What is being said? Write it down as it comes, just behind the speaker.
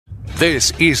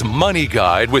This is Money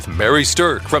Guide with Mary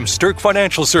Stirk from Stirk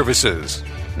Financial Services.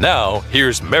 Now,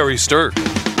 here's Mary Stirk.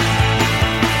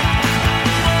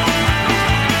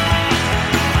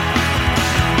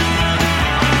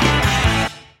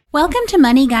 Welcome to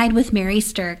Money Guide with Mary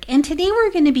Stirk, and today we're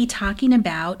going to be talking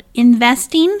about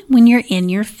investing when you're in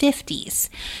your 50s.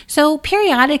 So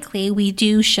periodically we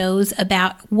do shows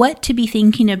about what to be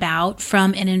thinking about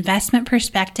from an investment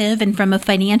perspective and from a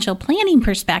financial planning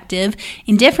perspective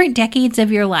in different decades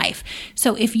of your life.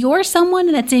 So if you're someone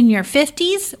that's in your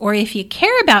 50s, or if you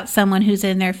care about someone who's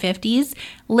in their 50s,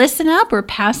 listen up or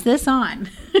pass this on.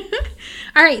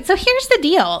 All right, so here's the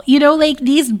deal. Like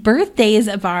these birthdays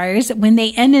of ours, when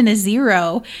they end in a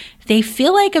 0, they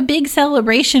feel like a big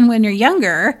celebration when you're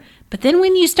younger. But then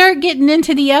when you start getting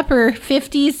into the upper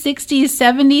 50s, 60s,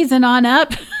 70s, and on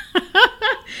up,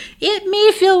 it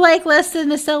may feel like less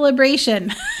than a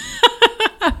celebration.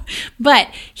 But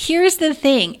here's the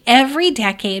thing. Every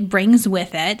decade brings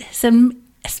with it some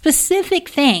specific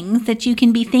things that you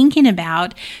can be thinking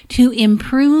about to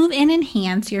improve and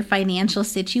enhance your financial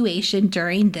situation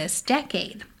during this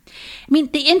decade.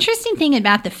 The interesting thing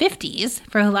about the 50s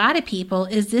for a lot of people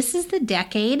is this is the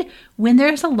decade when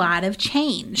there's a lot of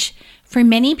change. For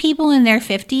many people in their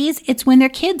 50s, it's when their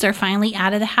kids are finally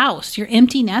out of the house, you're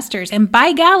empty nesters, and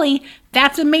by golly,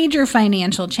 that's a major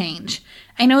financial change.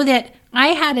 I know that I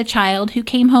had a child who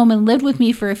came home and lived with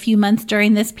me for a few months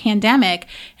during this pandemic,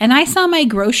 and I saw my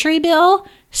grocery bill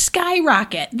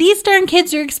skyrocket. These darn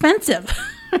kids are expensive.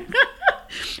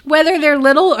 Whether they're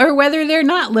little or whether they're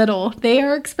not little, they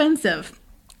are expensive.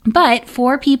 But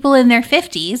for people in their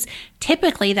 50s,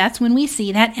 typically that's when we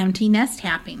see that empty nest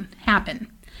happen.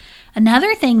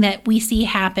 Another thing that we see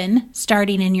happen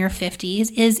starting in your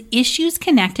 50s is issues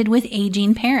connected with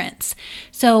aging parents.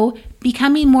 So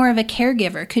becoming more of a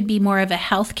caregiver could be more of a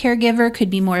health caregiver, could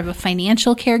be more of a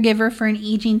financial caregiver for an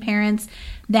aging parents.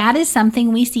 That is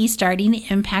something we see starting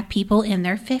to impact people in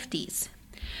their 50s.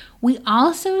 We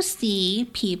also see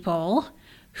people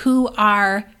who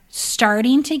are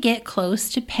starting to get close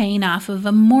to paying off of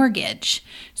a mortgage.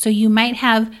 So you might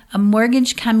have a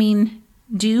mortgage coming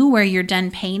due where you're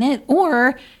done paying it,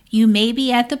 or you may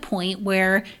be at the point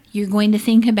where you're going to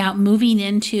think about moving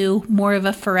into more of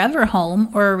a forever home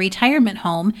or a retirement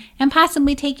home and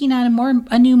possibly taking on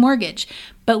a new mortgage.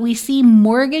 But we see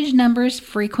mortgage numbers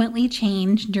frequently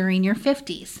change during your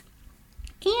 50s.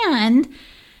 And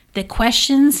the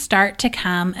questions start to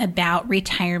come about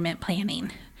retirement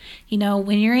planning.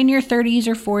 When you're in your 30s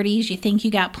or 40s, you think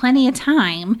you got plenty of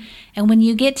time. And when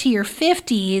you get to your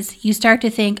 50s, you start to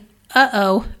think,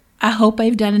 I hope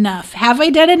I've done enough. Have I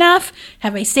done enough?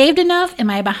 Have I saved enough? Am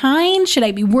I behind? Should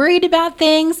I be worried about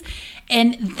things?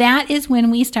 And that is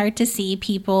when we start to see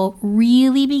people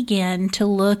really begin to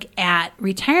look at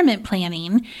retirement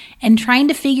planning and trying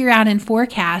to figure out and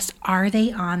forecast, are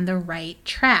they on the right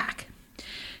track?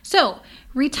 So,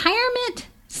 retirement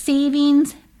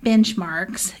savings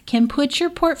benchmarks can put your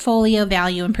portfolio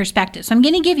value in perspective. So I'm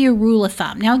going to give you a rule of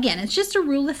thumb. Now, again, it's just a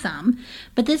rule of thumb,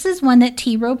 but this is one that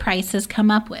T. Rowe Price has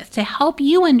come up with to help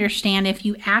you understand if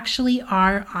you actually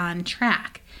are on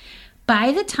track.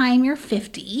 By the time you're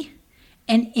 50,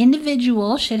 an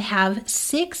individual should have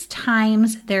 6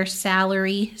 times their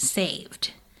salary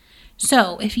saved.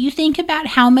 So if you think about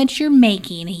how much you're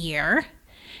making a year,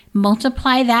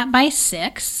 multiply that by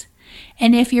 6.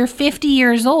 And if you're 50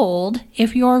 years old,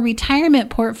 if your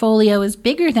retirement portfolio is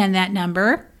bigger than that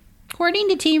number, according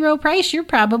to T. Rowe Price, you're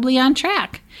probably on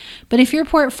track. But if your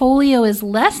portfolio is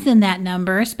less than that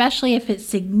number, especially if it's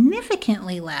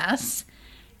significantly less,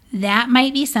 that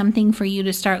might be something for you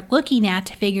to start looking at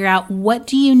to figure out what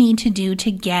do you need to do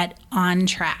to get on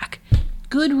track.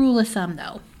 Good rule of thumb,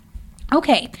 though.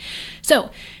 Okay, so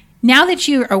now that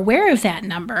you're aware of that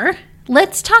number,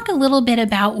 let's talk a little bit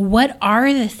about what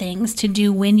are the things to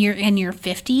do when you're in your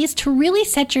 50s to really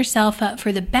set yourself up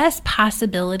for the best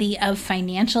possibility of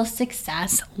financial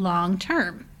success long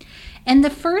term. And the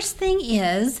first thing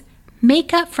is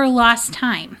make up for lost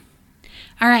time.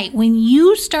 All right, when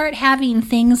you start having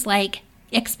things like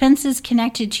expenses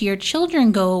connected to your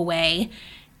children go away,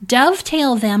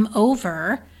 dovetail them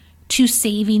over to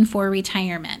saving for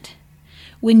retirement.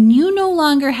 When you no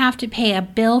longer have to pay a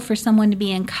bill for someone to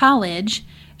be in college,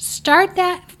 start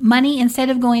that money,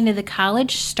 instead of going to the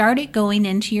college, start it going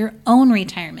into your own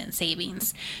retirement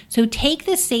savings. So take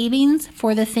the savings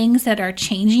for the things that are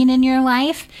changing in your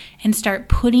life and start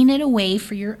putting it away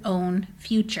for your own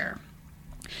future.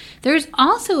 There's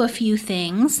also a few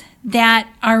things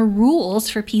that are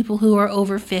rules for people who are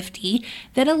over 50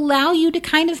 that allow you to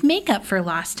kind of make up for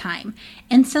lost time.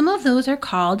 And some of those are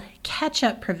called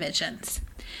catch-up provisions.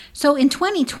 So in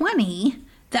 2020,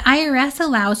 the IRS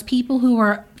allows people who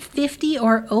are 50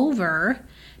 or over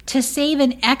to save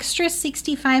an extra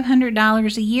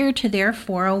 $6,500 a year to their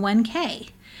 401k.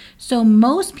 So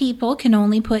most people can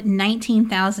only put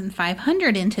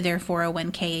 $19,500 into their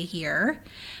 401k a year.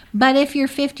 But if you're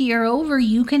 50 or over,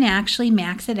 you can actually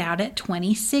max it out at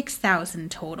 $26,000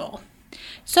 total.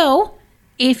 So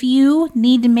if you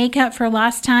need to make up for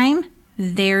lost time,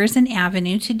 there's an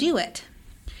avenue to do it.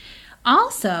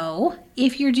 Also,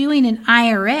 if you're doing an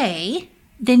IRA,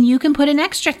 then you can put an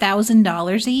extra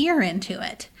 $1,000 a year into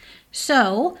it.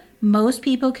 So most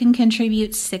people can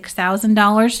contribute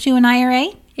 $6,000 to an IRA.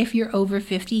 If you're over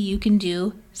 50, you can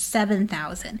do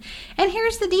 $7,000. And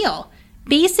here's the deal.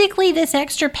 Basically, this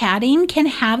extra padding can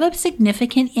have a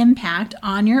significant impact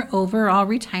on your overall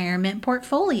retirement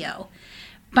portfolio.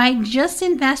 By just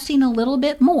investing a little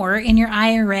bit more in your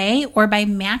IRA or by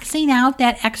maxing out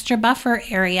that extra buffer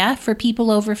area for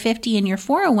people over 50 in your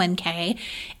 401k,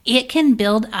 it can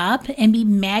build up and be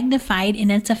magnified in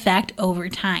its effect over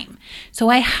time. So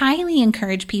I highly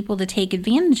encourage people to take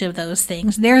advantage of those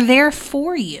things. They're there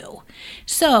for you.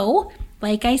 So,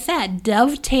 like I said,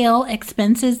 dovetail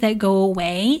expenses that go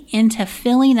away into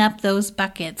filling up those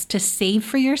buckets to save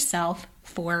for yourself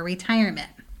for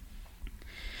retirement.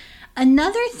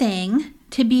 Another thing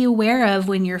to be aware of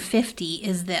when you're 50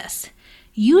 is this.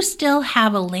 You still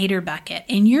have a later bucket,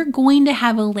 and you're going to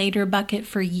have a later bucket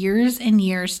for years and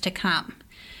years to come.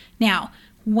 Now,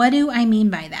 what do I mean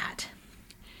by that?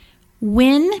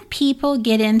 When people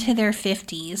get into their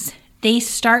 50s, they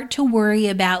start to worry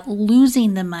about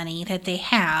losing the money that they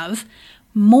have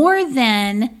more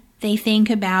than they think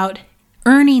about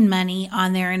earning money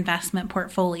on their investment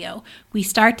portfolio. We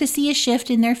start to see a shift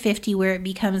in their 50 where it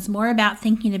becomes more about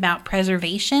thinking about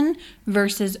preservation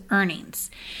versus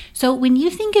earnings. So when you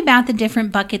think about the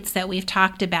different buckets that we've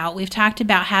talked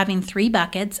about having 3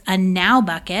 buckets, a now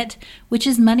bucket, which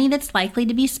is money that's likely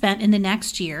to be spent in the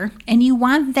next year, and you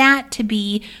want that to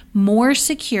be more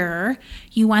secure,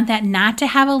 you want that not to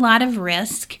have a lot of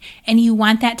risk, and you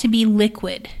want that to be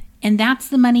liquid. And that's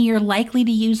the money you're likely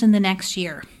to use in the next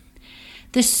year.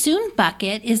 The soon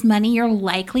bucket is money you're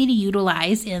likely to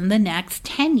utilize in the next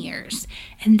 10 years.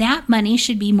 And that money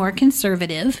should be more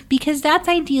conservative because that's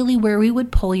ideally where we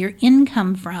would pull your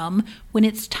income from when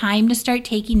it's time to start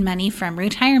taking money from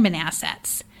retirement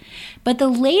assets. But the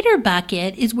later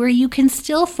bucket is where you can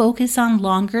still focus on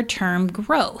longer term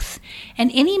growth.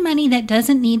 And any money that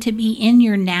doesn't need to be in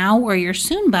your now or your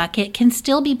soon bucket can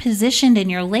still be positioned in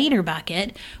your later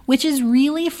bucket, which is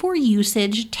really for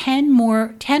usage 10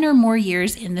 or more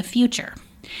years in the future.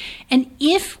 And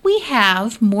if we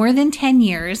have more than 10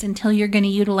 years until you're going to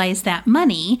utilize that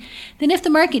money, then if the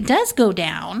market does go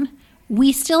down,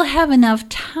 we still have enough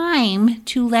time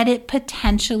to let it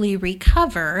potentially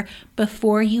recover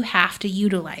before you have to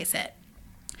utilize it.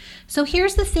 So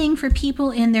here's the thing for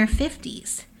people in their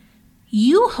 50s.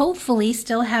 You hopefully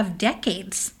still have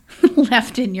decades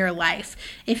left in your life.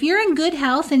 If you're in good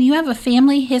health and you have a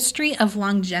family history of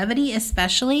longevity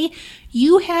especially,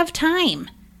 you have time.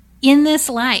 In this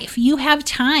life, you have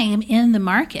time in the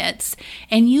markets,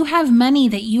 and you have money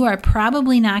that you are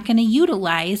probably not going to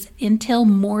utilize until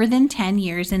more than 10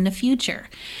 years in the future.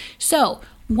 So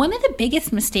one of the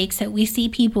biggest mistakes that we see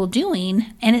people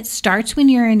doing, and it starts when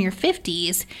you're in your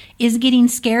 50s, is getting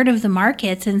scared of the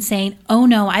markets and saying, oh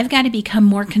no, I've got to become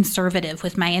more conservative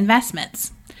with my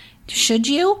investments. Should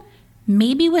you?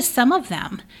 Maybe with some of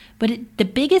them. But the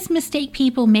biggest mistake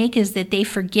people make is that they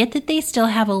forget that they still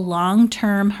have a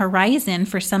long-term horizon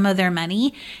for some of their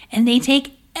money, and they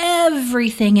take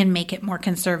everything and make it more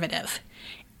conservative.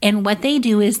 And what they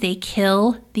do is they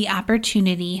kill the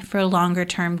opportunity for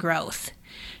longer-term growth.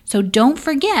 So don't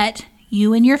forget,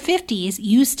 you in your 50s,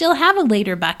 you still have a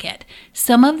later bucket.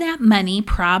 Some of that money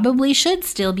probably should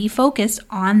still be focused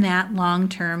on that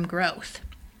long-term growth.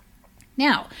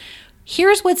 Now,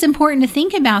 here's what's important to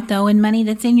think about, though, in money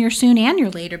that's in your soon and your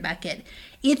later bucket.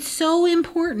 It's so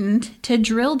important to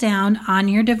drill down on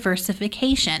your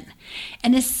diversification.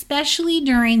 And especially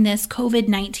during this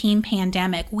COVID-19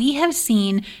 pandemic, we have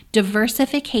seen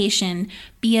diversification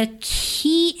be a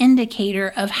key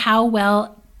indicator of how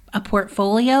well a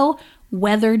portfolio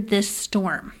weathered this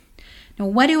storm. Now,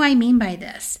 what do I mean by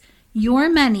this? Your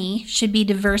money should be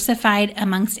diversified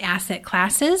amongst asset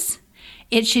classes.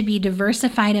 It should be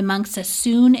diversified amongst a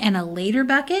soon and a later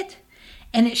bucket,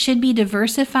 and it should be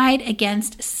diversified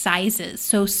against sizes.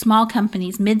 So small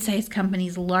companies, mid-sized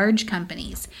companies, large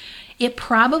companies. It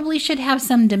probably should have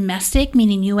some domestic,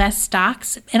 meaning U.S.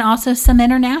 stocks, and also some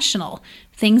international,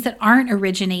 things that aren't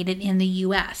originated in the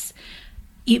U.S.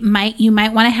 You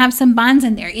might want to have some bonds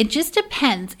in there. It just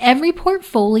depends. Every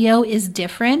portfolio is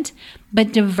different,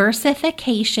 but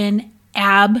diversification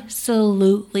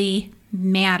absolutely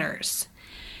matters.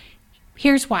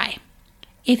 Here's why.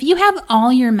 If you have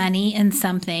all your money in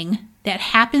something that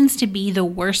happens to be the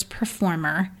worst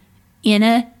performer in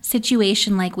a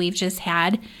situation like we've just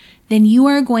had, then you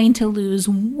are going to lose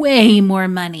way more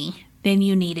money than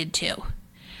you needed to.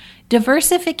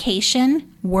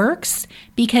 Diversification works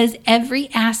because every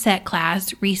asset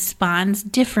class responds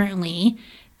differently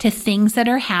to things that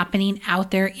are happening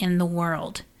out there in the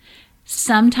world.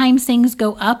 Sometimes things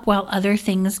go up while other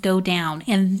things go down,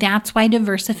 and that's why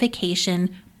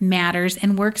diversification matters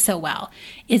and works so well,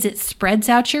 is it spreads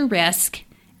out your risk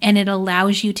and it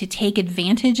allows you to take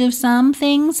advantage of some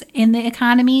things in the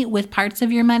economy with parts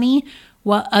of your money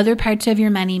while other parts of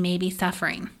your money may be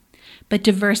suffering. But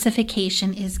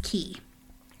diversification is key.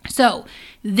 So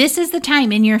this is the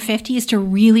time in your 50s to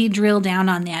really drill down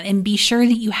on that and be sure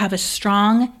that you have a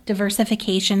strong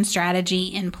diversification strategy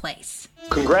in place.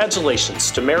 Congratulations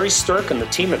to Mary Stirk and the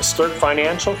team at Stirk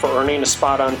Financial for earning a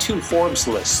spot on 2 Forbes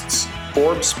lists,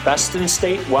 Forbes Best in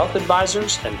State Wealth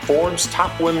Advisors and Forbes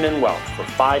Top Women in Wealth for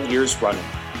 5 years running.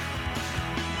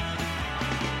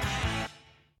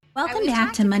 Welcome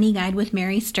back to Money Guide with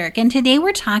Mary Stirk, and today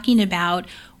we're talking about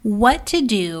what to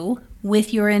do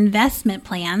with your investment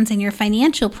plans and your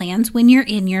financial plans when you're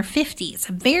in your 50s,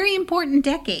 a very important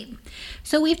decade.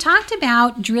 So we've talked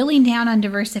about drilling down on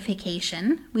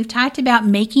diversification, we've talked about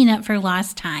making up for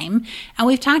lost time, and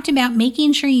we've talked about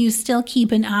making sure you still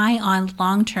keep an eye on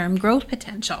long-term growth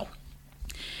potential.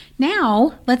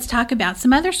 Now, let's talk about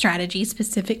some other strategies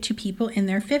specific to people in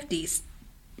their 50s.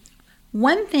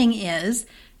 One thing is,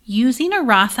 using a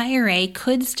Roth IRA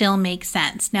could still make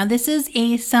sense. Now, this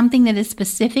is something that is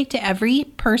specific to every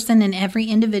person in every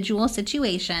individual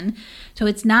situation, so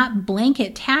it's not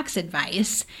blanket tax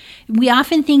advice. We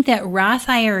often think that Roth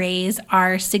IRAs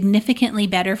are significantly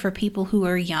better for people who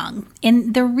are young,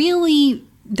 and the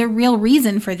real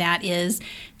reason for that is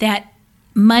that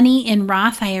money in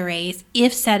Roth IRAs,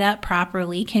 if set up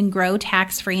properly, can grow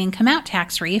tax-free and come out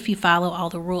tax-free if you follow all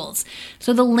the rules.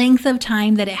 So the length of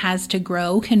time that it has to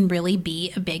grow can really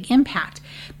be a big impact.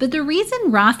 But the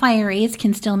reason Roth IRAs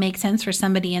can still make sense for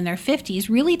somebody in their 50s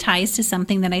really ties to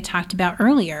something that I talked about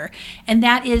earlier, and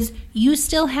that is you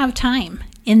still have time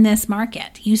in this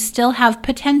market. You still have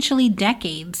potentially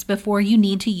decades before you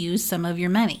need to use some of your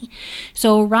money.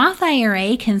 So a Roth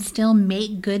IRA can still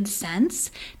make good sense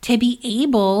to be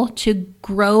able to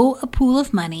grow a pool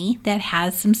of money that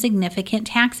has some significant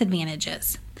tax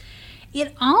advantages.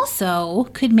 It also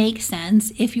could make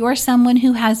sense if you're someone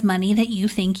who has money that you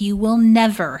think you will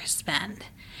never spend.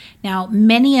 Now,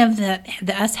 many of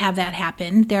us have that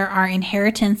happen. There are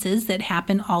inheritances that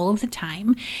happen all of the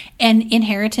time, and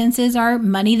inheritances are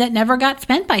money that never got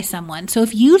spent by someone. So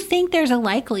if you think there's a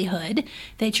likelihood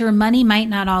that your money might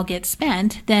not all get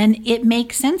spent, then it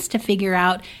makes sense to figure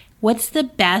out what's the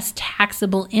best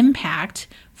taxable impact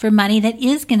for money that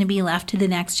is going to be left to the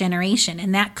next generation,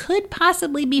 and that could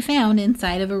possibly be found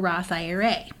inside of a Roth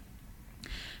IRA.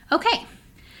 Okay,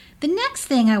 the next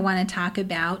thing I want to talk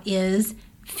about is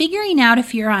figuring out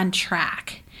if you're on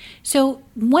track. So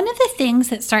one of the things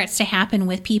that starts to happen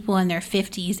with people in their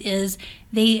 50s is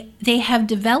they have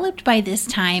developed by this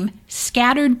time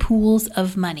scattered pools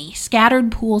of money,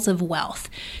 scattered pools of wealth.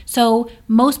 So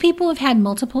most people have had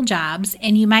multiple jobs,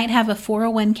 and you might have a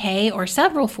 401k or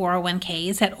several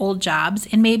 401ks at old jobs,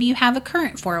 and maybe you have a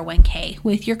current 401k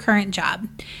with your current job.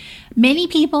 Many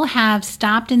people have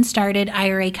stopped and started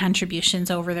IRA contributions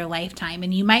over their lifetime,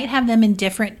 and you might have them in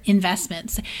different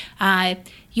investments.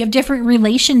 You have different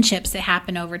relationships that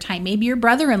happen over time. Maybe your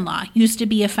brother-in-law used to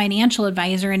be a financial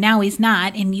advisor and now he's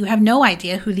not, and you have no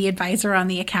idea who the advisor on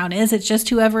the account is. It's just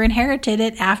whoever inherited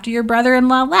it after your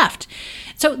brother-in-law left.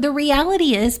 So the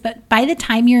reality is, but by the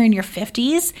time you're in your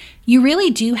 50s, you really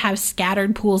do have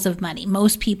scattered pools of money.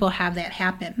 Most people have that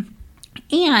happen.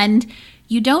 And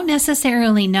you don't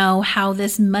necessarily know how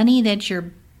this money that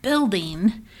you're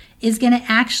building is going to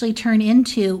actually turn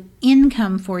into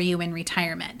income for you in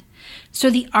retirement. So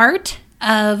the art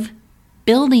of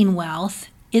building wealth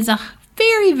is a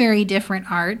very, very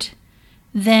different art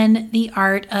than the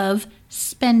art of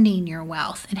spending your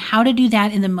wealth and how to do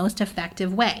that in the most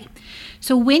effective way.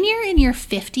 So when you're in your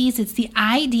 50s, it's the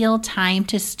ideal time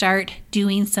to start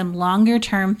doing some longer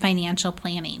term financial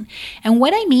planning. And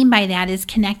what I mean by that is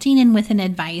connecting in with an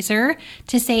advisor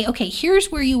to say, okay,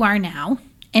 here's where you are now.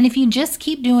 And if you just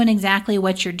keep doing exactly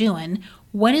what you're doing,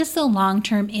 what is the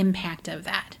long-term impact of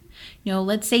that?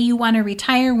 Let's say you want to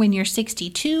retire when you're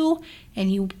 62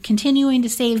 and you continuing to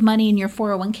save money in your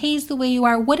 401ks the way you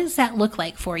are. What does that look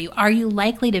like for you? Are you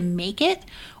likely to make it,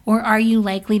 or are you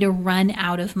likely to run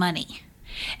out of money?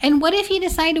 And what if you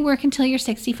decide to work until you're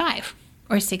 65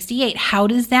 or 68? How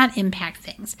does that impact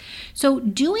things? So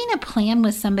doing a plan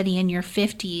with somebody in your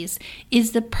 50s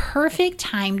is the perfect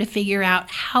time to figure out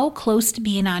how close to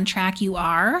being on track you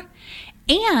are.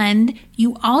 And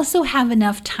you also have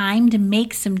enough time to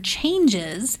make some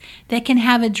changes that can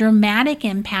have a dramatic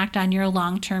impact on your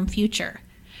long-term future.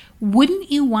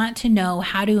 Wouldn't you want to know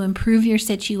how to improve your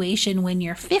situation when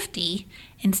you're 50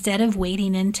 instead of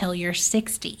waiting until you're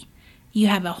 60? You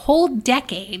have a whole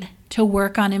decade to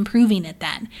work on improving it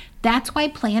then. That's why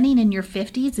planning in your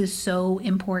 50s is so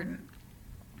important.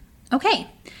 Okay,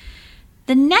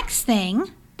 the next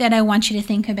thing that I want you to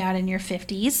think about in your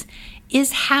 50s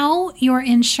is how your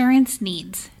insurance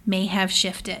needs may have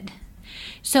shifted.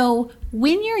 So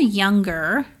when you're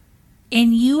younger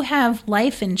and you have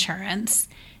life insurance,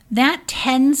 that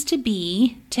tends to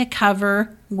be to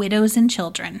cover widows and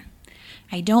children.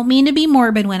 I don't mean to be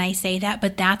morbid when I say that,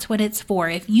 but that's what it's for.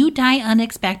 If you die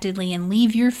unexpectedly and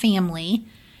leave your family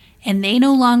and they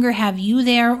no longer have you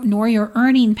there nor your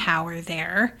earning power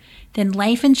there, then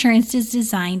life insurance is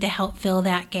designed to help fill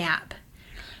that gap.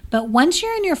 But once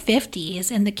you're in your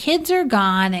 50s and the kids are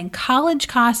gone and college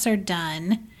costs are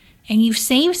done and you've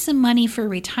saved some money for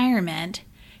retirement,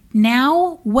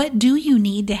 now what do you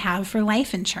need to have for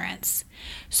life insurance?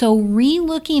 So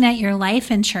re-looking at your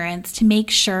life insurance to make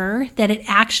sure that it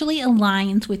actually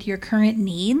aligns with your current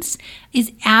needs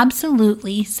is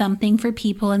absolutely something for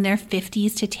people in their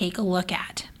 50s to take a look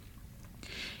at.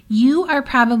 You are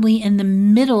probably in the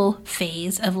middle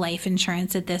phase of life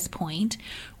insurance at this point,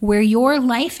 where your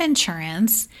life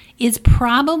insurance is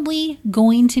probably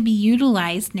going to be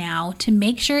utilized now to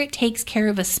make sure it takes care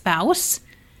of a spouse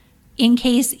in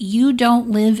case you don't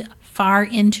live far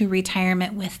into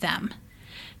retirement with them.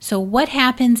 So what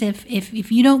happens if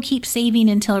you don't keep saving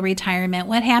until retirement?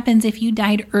 What happens if you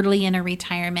died early in a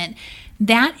retirement?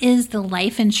 That is the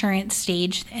life insurance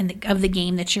stage of the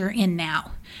game that you're in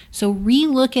now. So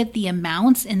relook at the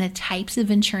amounts and the types of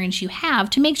insurance you have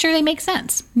to make sure they make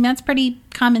sense. And that's pretty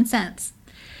common sense.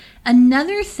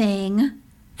 Another thing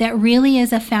that really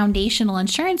is a foundational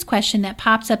insurance question that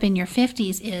pops up in your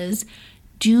 50s is,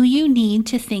 do you need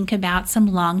to think about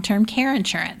some long-term care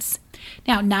insurance?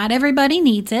 Now, not everybody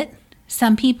needs it.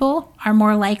 Some people are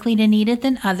more likely to need it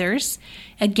than others.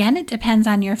 Again, it depends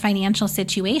on your financial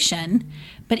situation.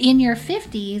 But in your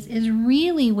 50s is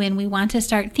really when we want to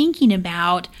start thinking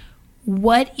about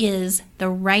what is the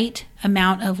right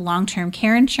amount of long-term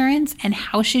care insurance and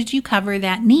how should you cover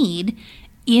that need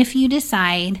if you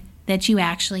decide that you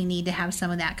actually need to have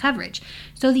some of that coverage.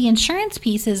 So the insurance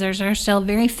pieces are still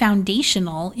very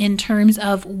foundational in terms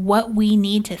of what we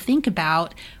need to think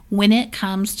about when it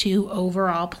comes to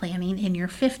overall planning in your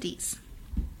 50s.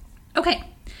 Okay,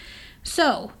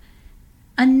 so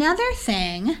another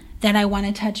thing that I want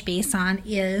to touch base on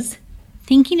is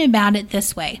thinking about it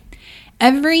this way.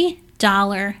 Every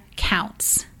dollar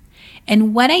counts.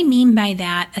 And what I mean by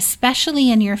that,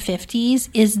 especially in your 50s,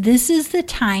 is this is the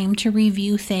time to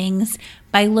review things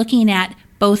by looking at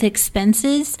both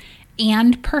expenses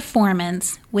and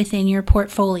performance within your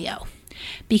portfolio.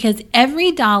 Because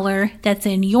every dollar that's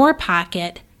in your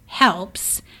pocket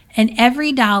helps, and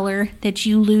every dollar that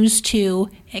you lose to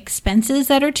expenses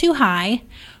that are too high,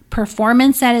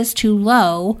 performance that is too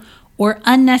low, or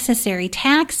unnecessary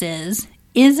taxes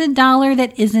is a dollar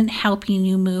that isn't helping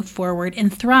you move forward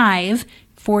and thrive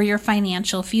for your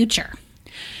financial future.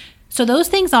 So those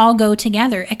things all go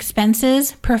together: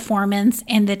 expenses, performance,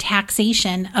 and the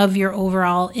taxation of your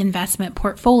overall investment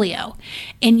portfolio.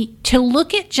 And to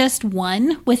look at just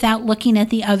one without looking at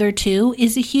the other two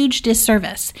is a huge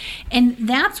disservice. And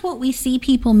that's what we see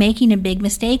people making a big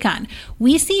mistake on.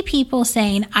 We see people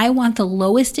saying, I want the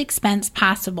lowest expense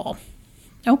possible.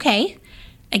 Okay,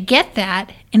 I get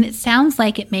that, and it sounds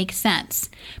like it makes sense,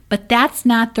 but that's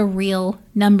not the real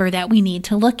number that we need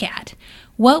to look at.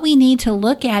 What we need to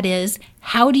look at is,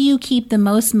 how do you keep the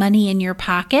most money in your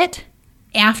pocket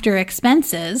after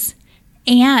expenses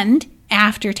and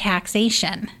after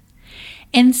taxation?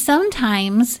 And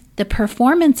sometimes the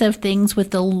performance of things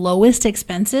with the lowest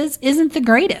expenses isn't the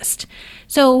greatest.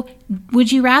 So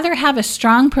would you rather have a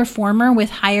strong performer with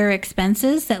higher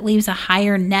expenses that leaves a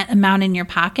higher net amount in your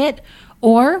pocket?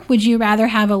 Or would you rather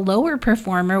have a lower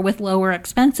performer with lower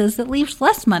expenses that leaves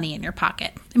less money in your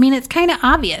pocket? I mean, it's kind of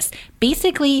obvious.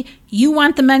 Basically, you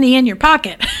want the money in your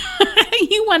pocket.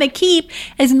 You want to keep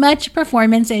as much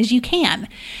performance as you can.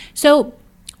 So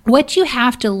what you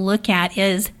have to look at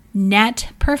is,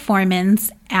 net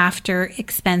performance after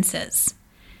expenses.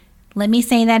 Let me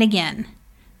say that again.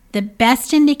 The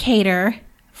best indicator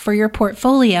for your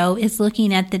portfolio is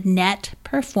looking at the net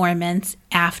performance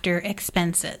after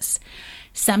expenses.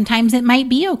 Sometimes it might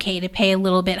be okay to pay a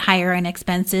little bit higher on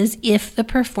expenses if the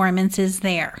performance is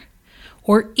there,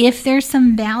 or if there's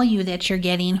some value that you're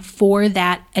getting for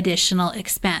that additional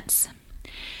expense.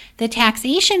 The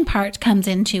taxation part comes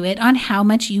into it on how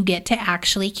much you get to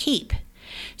actually keep.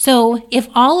 So if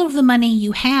all of the money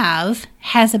you have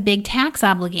has a big tax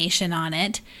obligation on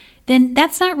it, then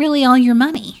that's not really all your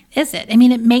money, is it? I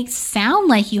mean, it may sound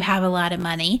like you have a lot of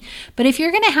money, but if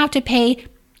you're going to have to pay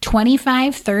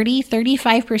 25, 30,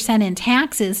 35% in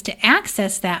taxes to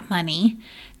access that money,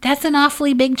 that's an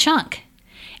awfully big chunk.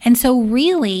 And so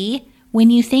really,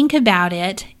 when you think about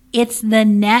it, it's the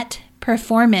net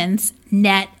performance,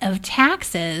 net of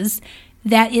taxes,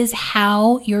 that is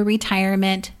how your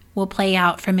retirement will play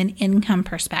out from an income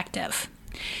perspective.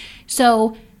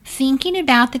 So thinking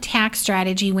about the tax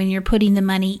strategy when you're putting the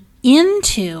money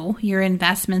into your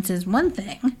investments is one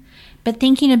thing, but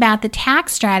thinking about the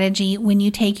tax strategy when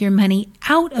you take your money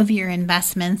out of your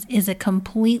investments is a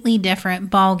completely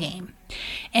different ballgame.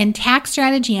 And tax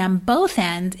strategy on both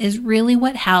ends is really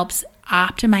what helps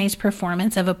optimize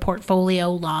performance of a portfolio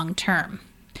long term.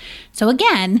 So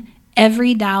again,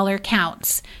 every dollar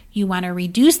counts. You want to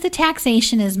reduce the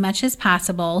taxation as much as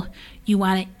possible. You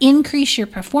want to increase your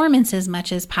performance as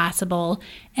much as possible.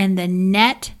 And the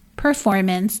net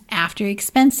performance after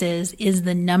expenses is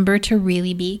the number to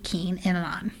really be keen in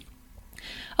on.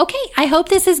 Okay, I hope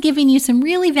this is giving you some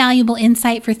really valuable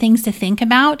insight for things to think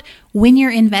about when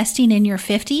you're investing in your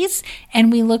 50s,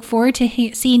 and we look forward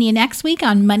to seeing you next week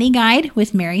on Money Guide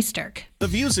with Mary Stirk. The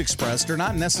views expressed are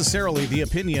not necessarily the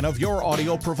opinion of your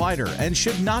audio provider and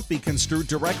should not be construed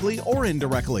directly or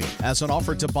indirectly as an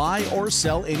offer to buy or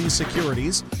sell any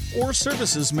securities or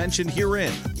services mentioned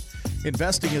herein.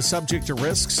 Investing is subject to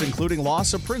risks, including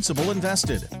loss of principal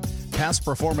invested. Past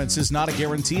performance is not a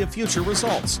guarantee of future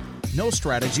results. No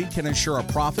strategy can ensure a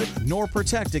profit nor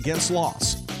protect against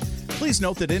loss. Please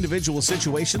note that individual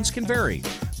situations can vary.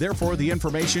 Therefore, the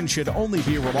information should only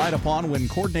be relied upon when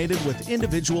coordinated with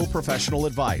individual professional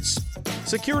advice.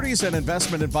 Securities and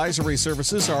investment advisory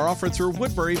services are offered through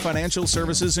Woodbury Financial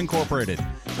Services Incorporated,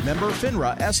 member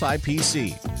FINRA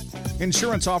SIPC.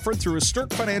 Insurance offered through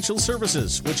Stirk Financial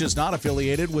Services, which is not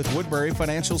affiliated with Woodbury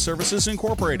Financial Services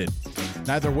Incorporated.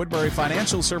 Neither Woodbury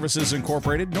Financial Services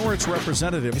Incorporated nor its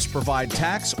representatives provide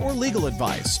tax or legal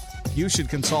advice. You should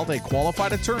consult a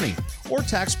qualified attorney or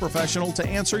tax professional to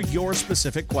answer your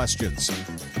specific questions.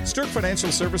 Stirk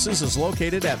Financial Services is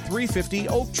located at 350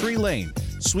 Oak Tree Lane,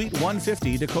 Suite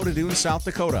 150, Dakota Dunes, South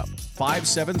Dakota,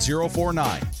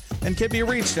 57049, and can be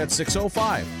reached at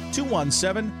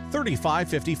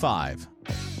 605-217-3555.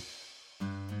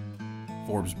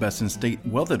 Forbes' Best in State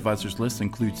Wealth Advisors list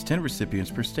includes 10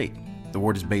 recipients per state. The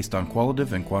award is based on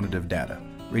qualitative and quantitative data,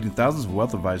 rating thousands of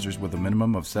wealth advisors with a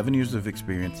minimum of 7 years of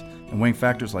experience and weighing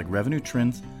factors like revenue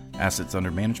trends, assets under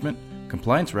management,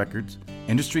 compliance records,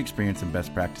 industry experience, and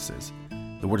best practices.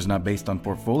 The award is not based on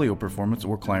portfolio performance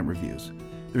or client reviews.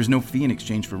 There is no fee in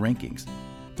exchange for rankings.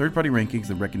 Third-party rankings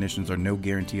and recognitions are no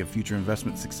guarantee of future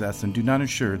investment success and do not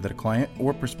ensure that a client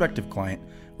or prospective client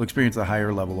will experience a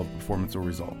higher level of performance or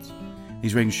results.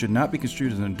 These ratings should not be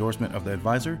construed as an endorsement of the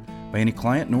advisor by any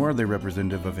client, nor are they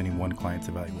representative of any one client's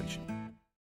evaluation.